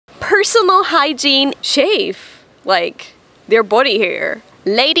personal hygiene, shave like their body hair.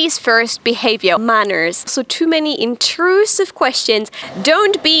 Ladies first behavior, manners. So too many intrusive questions.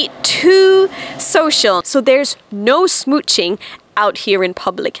 Don't be too social. So there's no smooching out here in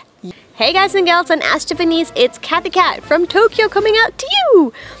public. Hey guys and girls and Ask Japanese, it's Cathy Cat from Tokyo coming out to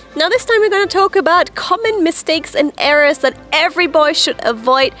you. Now this time we're going to talk about common mistakes and errors that every boy should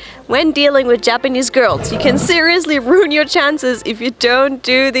avoid when dealing with Japanese girls. You can seriously ruin your chances if you don't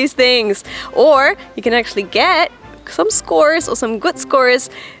do these things. Or you can actually get some scores or some good scores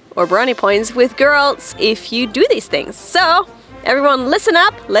or brownie points with girls if you do these things. So everyone listen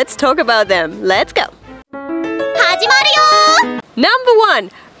up, let's talk about them. Let's go. Number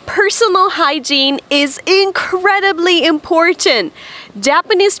 1. Personal hygiene is incredibly important.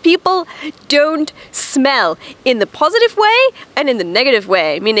 Japanese people don't smell in the positive way and in the negative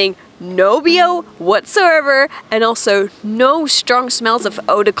way, meaning no BO whatsoever, and also no strong smells of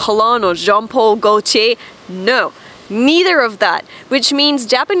eau de cologne or Jean Paul Gaultier. No, neither of that, which means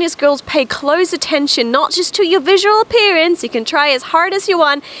Japanese girls pay close attention not just to your visual appearance. You can try as hard as you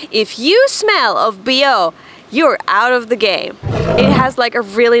want. If you smell of BO, you're out of the game. It has like a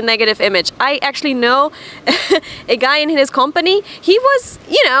really negative image. I actually know a guy in his company. He was,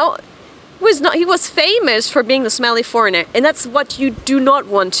 he was famous for being the smelly foreigner, and that's what you do not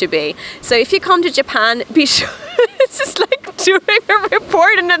want to be. So if you come to Japan, be sure. It's just like doing a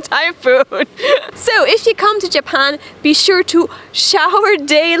report in a typhoon. So if you come to Japan, be sure to shower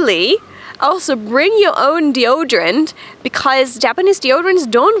daily. Also bring your own deodorant, because Japanese deodorants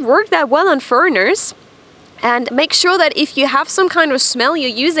don't work that well on foreigners. And make sure that if you have some kind of smell you're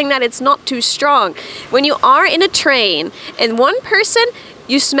using, that it's not too strong. When you are in a train and one person,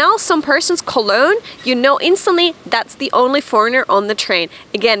 you smell some person's cologne, you know instantly that's the only foreigner on the train.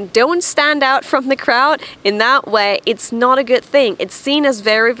 Again, don't stand out from the crowd in that way. It's not a good thing. It's seen as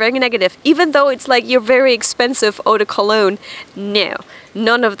very, very negative. Even though it's like your very expensive eau de cologne. No,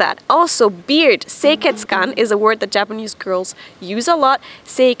 none of that. Also, beard. Seiketsukan is a word that Japanese girls use a lot.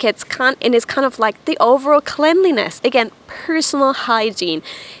 Seiketsukan, and it's kind of like the overall cleanliness. Again, personal hygiene.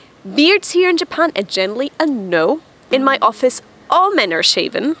 Beards here in Japan are generally a no. In my office, all men are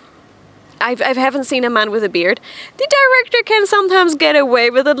shaven. I haven't seen a man with a beard. The director can sometimes get away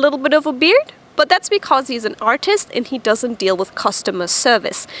with a little bit of a beard, but that's because he's an artist and he doesn't deal with customer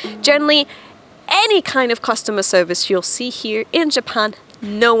service. Generally, any kind of customer service you'll see here in Japan,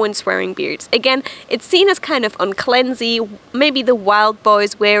 no one's wearing beards. Again, it's seen as kind of uncleansy. Maybe the wild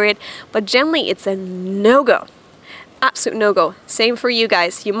boys wear it, but generally it's a no-go. Absolute no-go. Same for you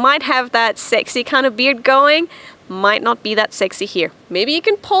guys. You might have that sexy kind of beard going, might not be that sexy here. Maybe you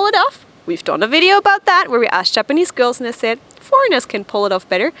can pull it off. We've done a video about that where we asked Japanese girls and they said foreigners can pull it off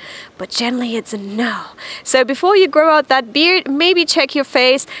better, but generally it's a no. So before you grow out that beard, maybe check your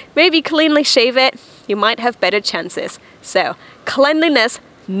face, maybe cleanly shave it. You might have better chances. So cleanliness,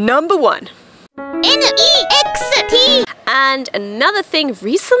 number 1. NEXT. And another thing,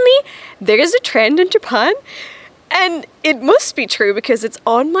 recently there's a trend in Japan, and it must be true because it's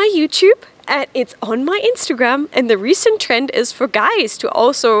on my YouTube and it's on my Instagram, and the recent trend is for guys to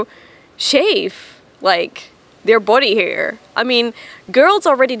also shave like their body hair. I mean, girls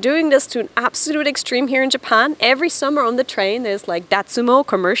already doing this to an absolute extreme here in Japan. Every summer on the train there's like Datsumo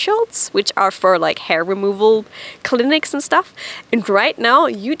commercials, which are for like hair removal clinics and stuff. And right now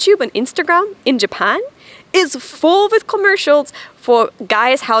YouTube and Instagram in Japan is full with commercials for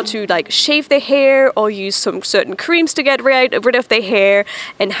guys how to like shave their hair or use some certain creams to get rid of their hair,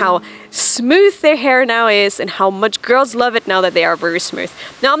 and how smooth their hair now is and how much girls love it now that they are very smooth.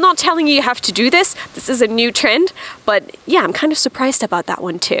 Now, I'm not telling you have to do this. This is a new trend, but yeah, I'm kind of surprised about that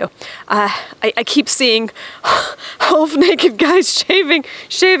one too. I keep seeing half-naked guys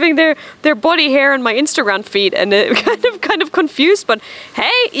shaving their body hair on my Instagram feed, and kind of confused, but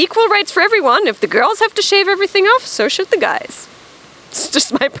hey, equal rights for everyone. If the girls have to shave everything off, so should the guys. It's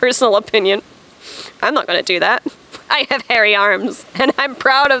just my personal opinion. I'm not gonna do that. I have hairy arms, and I'm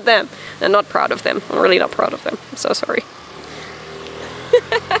proud of them. I'm not proud of them. I'm really not proud of them. I'm so sorry.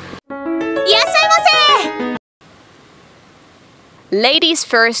 Ladies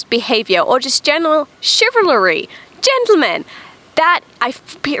first behavior, or just general chivalry. Gentlemen, that I've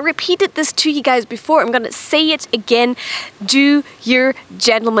repeated this to you guys before. I'm gonna say it again. Do your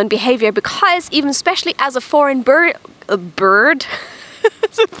gentleman behavior, because even especially as a foreign bird,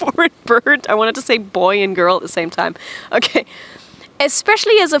 as a foreign bird. I wanted to say boy and girl at the same time. Okay.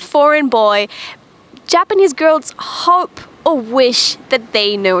 Especially as a foreign boy, Japanese girls hope or wish that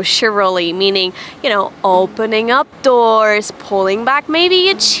they know chivalry, meaning, you know, opening up doors, pulling back maybe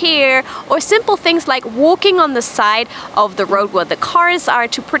a chair, or simple things like walking on the side of the road where the cars are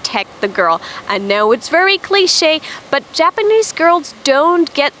to protect the girl. I know it's very cliche, but Japanese girls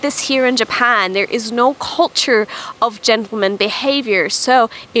don't get this here in Japan. There is no culture of gentleman behavior. So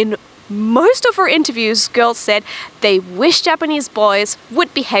in most of our interviews, girls said they wish Japanese boys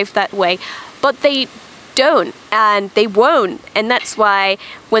would behave that way, but they don't and they won't. And that's why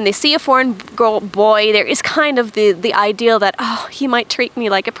when they see a foreign boy, there is kind of the ideal that, oh, he might treat me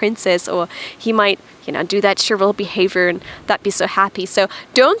like a princess, or he might, you know, do that chivalrous behavior and that'd be so happy. So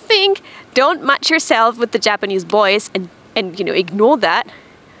don't match yourself with the Japanese boys and you know, ignore that.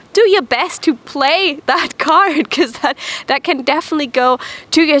 Do your best to play that card, because that can definitely go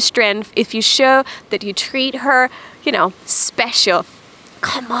to your strength if you show that you treat her, you know, special.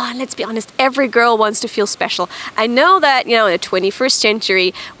 Come on, let's be honest, every girl wants to feel special. I know that, you know, in the 21st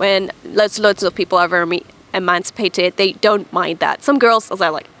century, when lots of people are very emancipated, they don't mind that. Some girls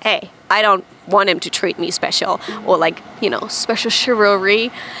are like, hey, I don't want him to treat me special, or like, you know, special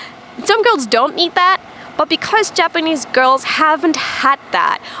chivalry. Some girls don't need that. But because Japanese girls haven't had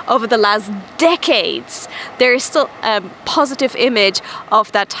that over the last decades, there is still a positive image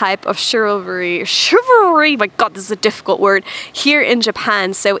of that type of chivalry, my god, this is a difficult word, here in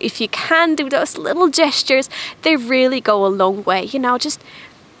Japan. So if you can do those little gestures, they really go a long way. You know, just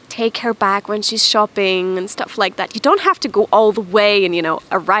take her back when she's shopping and stuff like that. You don't have to go all the way and, you know,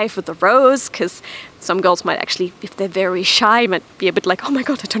 arrive with a rose, because some girls might actually, if they're very shy, might be a bit like, oh my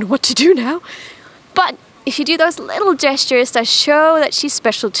god, I don't know what to do now. But if you do those little gestures that show that she's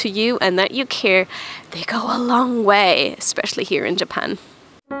special to you and that you care, they go a long way, especially here in Japan.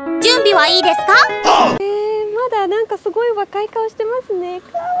 準備はいいですか？まだなんかすごい若い顔してますね。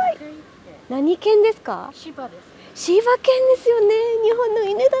かわいい。何犬ですか？柴です。柴犬ですよね。日本の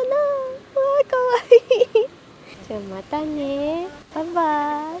犬だな。わあ、かわいい。じゃあまたね。バイバ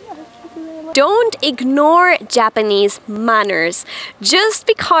イ。Don't ignore Japanese manners. Just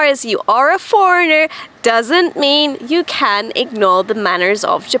because you are a foreigner doesn't mean you can ignore the manners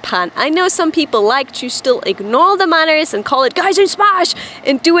of Japan. I know some people like to still ignore the manners and call it guys and smash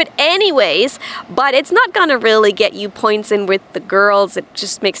and do it anyways, but it's not gonna really get you points in with the girls. It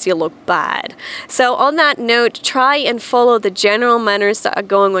just makes you look bad. So on that note, try and follow the general manners that are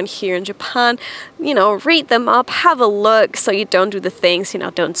going on here in Japan. You know, read them up, have a look so you don't do the things, you know,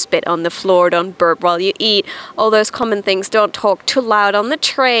 don't spit on the floor, don't burp while you eat, all those common things, don't talk too loud on the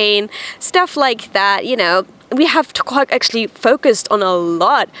train, stuff like that. You know, we have actually focused on a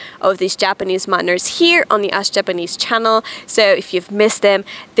lot of these Japanese manners here on the Ask Japanese channel. So if you've missed them,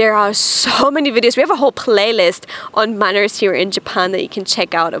 there are so many videos. We have a whole playlist on manners here in Japan that you can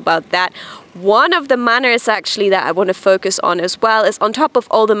check out about that. One of the manners actually that I want to focus on as well is, on top of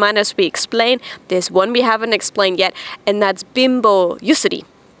all the manners we explain, there's one we haven't explained yet, and that's bimbo yusuri.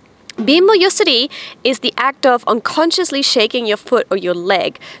 Bimbo yusuri is the act of unconsciously shaking your foot or your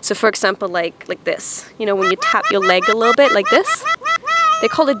leg. So for example, like this. You know, when you tap your leg a little bit like this. They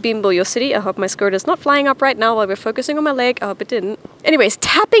call it bimbo yusuri. I hope my skirt is not flying up right now while we're focusing on my leg. I hope it didn't. Anyways,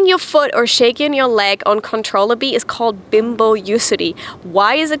 tapping your foot or shaking your leg uncontrollably is called bimbo yusuri.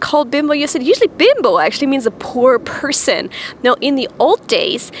 Why is it called bimbo yusuri? Usually bimbo actually means a poor person. Now in the old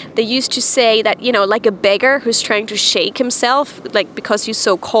days, they used to say that, you know, like a beggar who's trying to shake himself, like because he's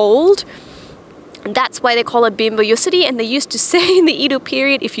so cold. That's why they call it bimbo yusuri, and they used to say in the Edo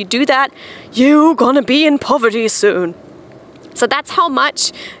period, if you do that, you're gonna be in poverty soon. So that's how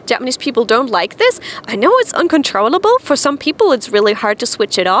much Japanese people don't like this. I know it's uncontrollable. For some people, it's really hard to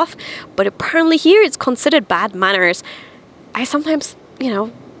switch it off. But apparently here, it's considered bad manners. I sometimes, you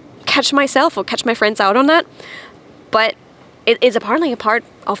know, catch myself or catch my friends out on that. But it is apparently a part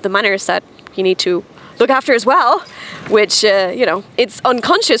of the manners that you need to look after as well. Which, you know, it's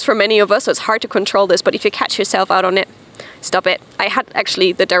unconscious for many of us, so it's hard to control this. But if you catch yourself out on it, stop it. I had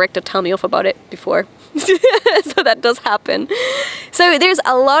actually the director tell me off about it before. So that does happen. So there's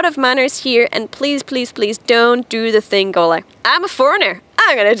a lot of manners here, and please, please, please don't do the thing go like, I'm a foreigner,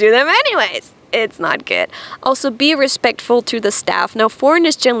 I'm gonna do them anyways. It's not good. Also, be respectful to the staff. Now,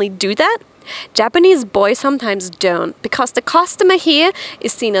 foreigners generally do that. Japanese boys sometimes don't, because the customer here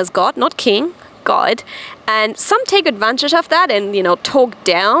is seen as God, not king, God. And some take advantage of that and, you know, talk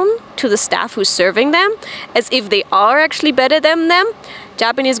down to the staff who's serving them as if they are actually better than them.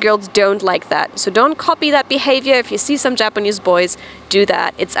 Japanese girls don't like that. So don't copy that behavior. If you see some Japanese boys do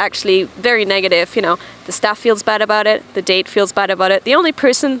that, it's actually very negative. You know, the staff feels bad about it, the date feels bad about it. The only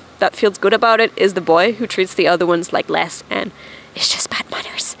person that feels good about it is the boy, who treats the other ones like less, and it's just bad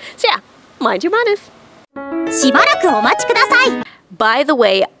manners. So yeah, mind your manners. しばらくお待ちください。 By the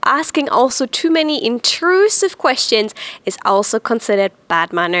way, asking also too many intrusive questions is also considered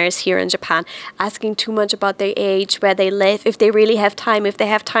bad manners here in Japan. Asking too much about their age, where they live, if they really have time, if they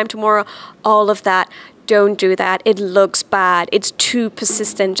have time tomorrow, all of that. Don't do that. It looks bad. It's too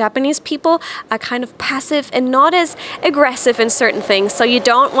persistent. Japanese people are kind of passive and not as aggressive in certain things. So you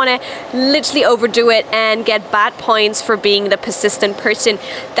don't want to literally overdo it and get bad points for being the persistent person.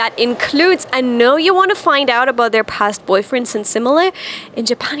 That includes, I know you want to find out about their past boyfriends and similar. In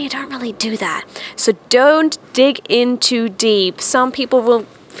Japan, you don't really do that. So don't dig in too deep. Some people will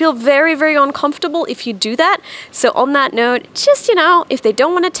feel very, very uncomfortable if you do that. So on that note, just, if they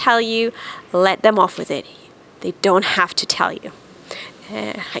don't want to tell you, let them off with it. They don't have to tell you.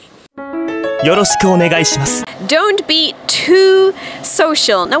 Don't be too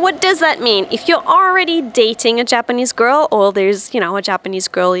social. Now, what does that mean? If you're already dating a Japanese girl, or there's, a Japanese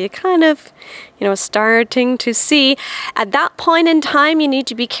girl you're kind of, starting to see, at that point in time, you need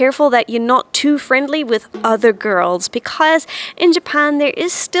to be careful that you're not too friendly with other girls, because in Japan, there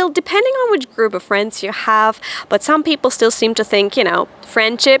is still, depending on which group of friends you have, but some people still seem to think,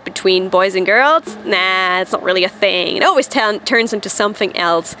 friendship between boys and girls, nah, it's not really a thing. It always turns into something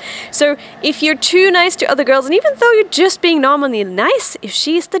else. So if you're too nice to other girls, and even though you're just being normally nice, if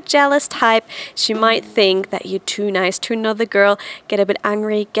she's the jealous type, she might think that you're too nice to another girl, get a bit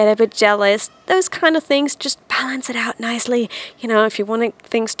angry, get a bit jealous. Those kind of things, just balance it out nicely. If you want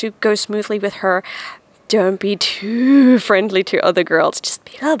things to go smoothly with her, don't be too friendly to other girls. Just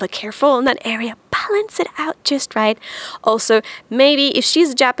be a little bit careful in that area. Balance it out just right. Also, maybe if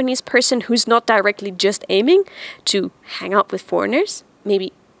she's a Japanese person who's not directly just aiming to hang out with foreigners,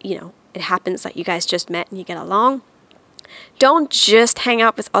 maybe, it happens that you guys just met and you get along. Don't just hang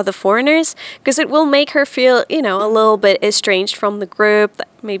out with other foreigners, because it will make her feel, a little bit estranged from the group. That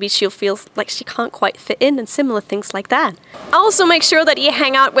maybe she'll feel like she can't quite fit in, and similar things like that. Also, make sure that you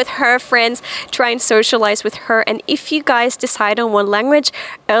hang out with her friends, try and socialize with her. And if you guys decide on one language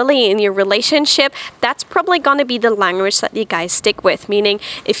early in your relationship, that's probably going to be the language that you guys stick with. Meaning,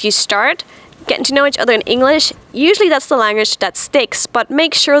 if you start getting to know each other in English, usually that's the language that sticks, but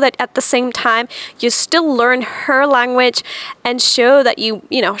make sure that at the same time you still learn her language and show that you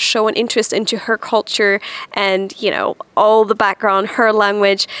show an interest into her culture and, all the background, her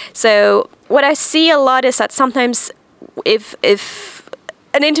language. So what I see a lot is that sometimes if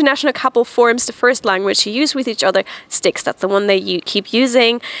an international couple forms, the first language you use with each other sticks. That's the one that you keep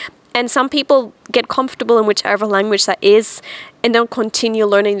using. And some people get comfortable in whichever language that is and don't continue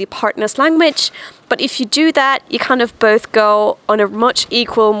learning the partner's language. But if you do that, you kind of both go on a much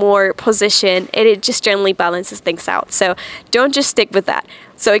equal more position, and it just generally balances things out. So don't just stick with that.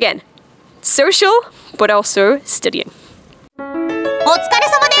 So again, social, but also studying. お疲れ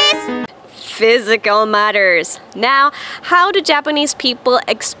様です。 Physical matters. Now, how do Japanese people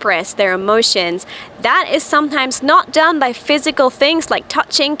express their emotions? That is sometimes not done by physical things like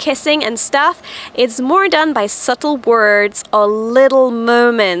touching, kissing, and stuff. It's more done by subtle words or little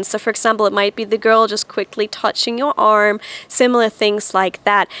moments. So, for example, it might be the girl just quickly touching your arm, similar things like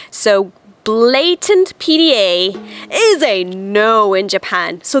that. So, blatant PDA is a no in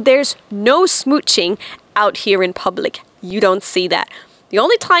Japan. So, there's no smooching out here in public. You don't see that. The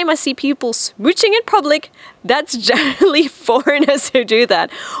only time I see people smooching in public, that's generally foreigners who do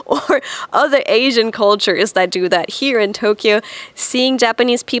that, or other Asian cultures that do that. Here in Tokyo, seeing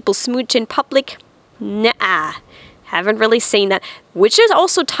Japanese people smooch in public, nah, haven't really seen that. Which is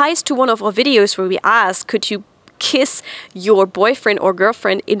also ties to one of our videos where we asked, could you kiss your boyfriend or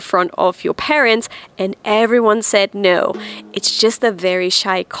girlfriend in front of your parents? And everyone said no. It's just a very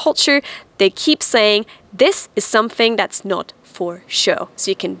shy culture. They keep saying this is something that's not for show. So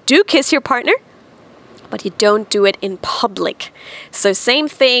you can kiss your partner, but you don't do it in public. So same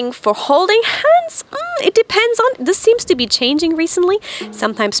thing for holding hands. It depends on, this seems to be changing recently.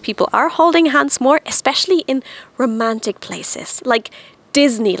 Sometimes people are holding hands more, especially in romantic places like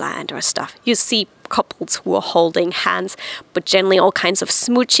Disneyland or stuff. You see couples who are holding hands, but generally all kinds of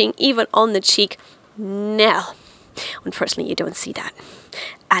smooching, even on the cheek, no. Unfortunately, you don't see that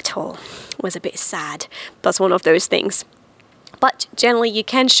at all. It was a bit sad. That's one of those things. But generally, you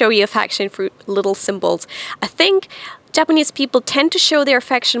can show your affection through little symbols. I think Japanese people tend to show their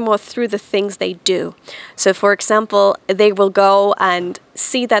affection more through the things they do. So, for example, they will go and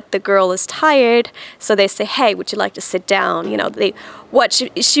see that the girl is tired, so they say, hey, would you like to sit down? You know,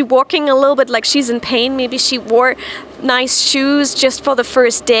 is she walking a little bit like she's in pain? Maybe she wore nice shoes just for the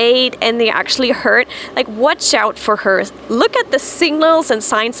first date and they actually hurt. Like, watch out for her. Look at the signals and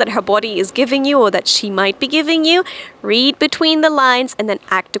signs that her body is giving you or that she might be giving you. Read between the lines and then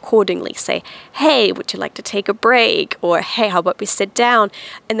act accordingly. Say, hey, would you like to take a break? Or, hey, how about we sit down?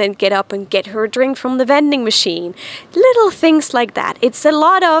 And then get up and get her a drink from the vending machine. Little things like that. It's a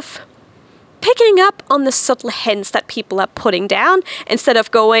lot of picking up on the subtle hints that people are putting down instead of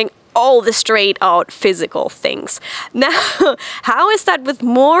going all the straight out physical things. Now, how is that with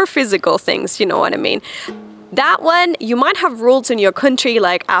more physical things? You know what I mean? That one, you might have rules in your country,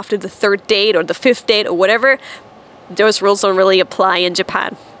 like after the 3rd date or the 5th date or whatever. Those rules don't really apply in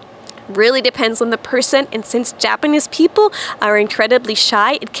Japan. Really depends on the person, and since Japanese people are incredibly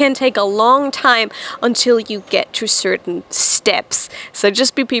shy, it can take a long time until you get to certain steps. So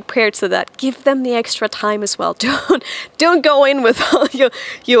just be prepared for that. Give them the extra time as well. Don't go in with all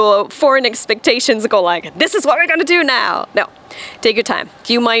your foreign expectations and go like, this is what we're gonna do now. No, take your time.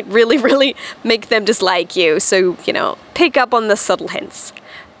 You might really make them dislike you. So, you know, pick up on the subtle hints.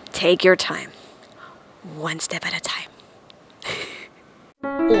 Take your time. One step at a time.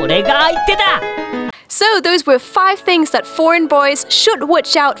 So those were 5 things that foreign boys should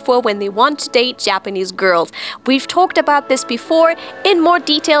watch out for when they want to date Japanese girls. We've talked about this before in more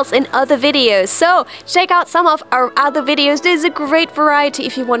details in other videos, so check out some of our other videos. There's a great variety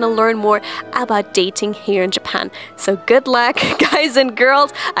if you want to learn more about dating here in Japan. So good luck, guys and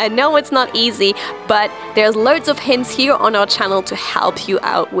girls. I know it's not easy, but there's loads of hints here on our channel to help you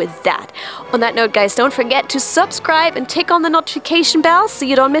out with that. On that note, guys, don't forget to subscribe and tick on the notification bell so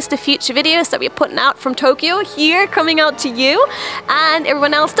you don't miss the future videos that we're putting out from Tokyo here coming out to you. And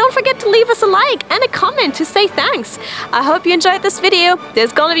everyone else, don't forget to leave us a like and a comment to say thanks. I hope you enjoyed this video.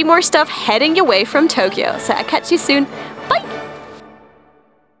 There's gonna be more stuff heading your way from Tokyo, so I'll catch you soon. Bye!